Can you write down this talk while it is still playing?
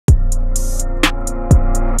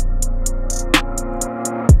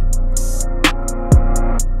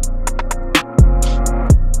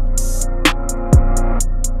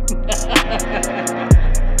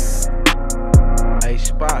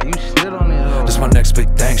my next big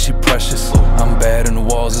thing, she precious. I'm bad and the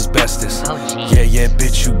walls asbestos. Yeah,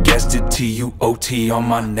 bitch, you guessed it, T-U-O-T on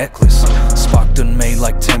my necklace. Spock done made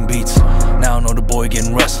like 10 beats, now I know the boy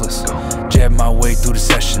getting restless. Jab my way through the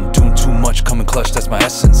session, doing too much, coming clutch, that's my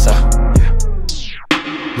essence.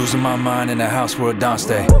 Losing my mind in the house where a don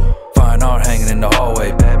stay. Fine art hanging in the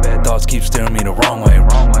hallway. Bad thoughts keep steering me the wrong way.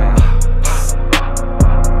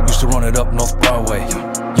 Used to run it up North Broadway.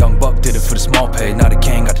 Young buck did it for the small pay. Now the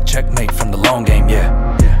king got the checkmate from the long game, yeah.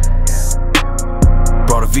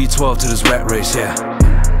 Brought a V12 to this rat race, yeah.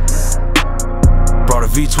 Brought a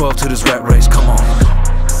V12 to this rat race, come on.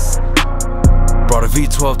 Brought a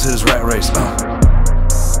V12 to this rat race,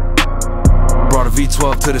 Brought a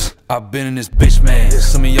V12 to this. I've been in this bitch, man.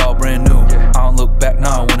 Some of y'all brand new. I don't look back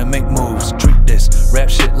now, I wanna make moves. Treat this rap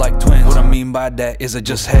shit like twins. What I mean by that is I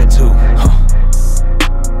just had to,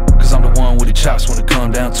 Cause I'm the one with the chops when it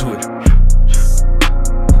come down to it.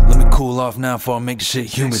 Let me cool off now before I make the shit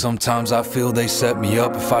humid. Sometimes I feel they set me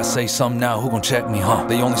up. If I say something now, who gon' check me,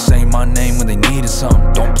 They only say my name when they needed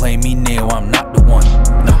something. Don't play me near, I'm not the one,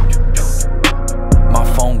 no. My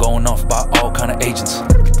phone going off by all kind of agents.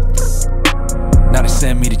 Now they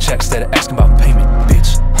send me the checks that are asking about payment,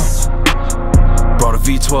 bitch. Brought a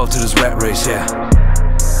V12 to this rat race, yeah.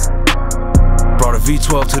 Brought a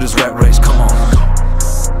V12 to this rat race, come on.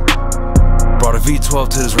 Brought a V12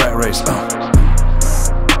 to this rat race,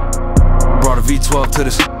 Brought a V12 to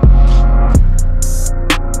this.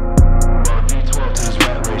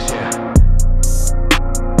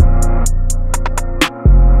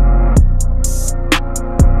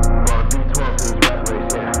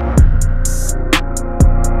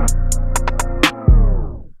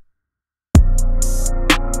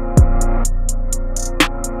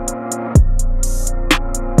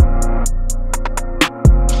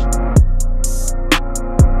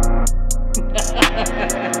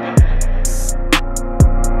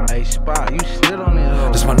 You slid on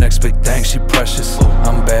it. This my next big thing, she precious.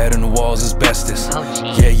 I'm bad and the walls asbestos.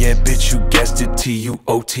 Yeah, bitch, you guessed it,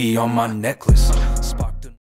 T-U-O-T on my necklace.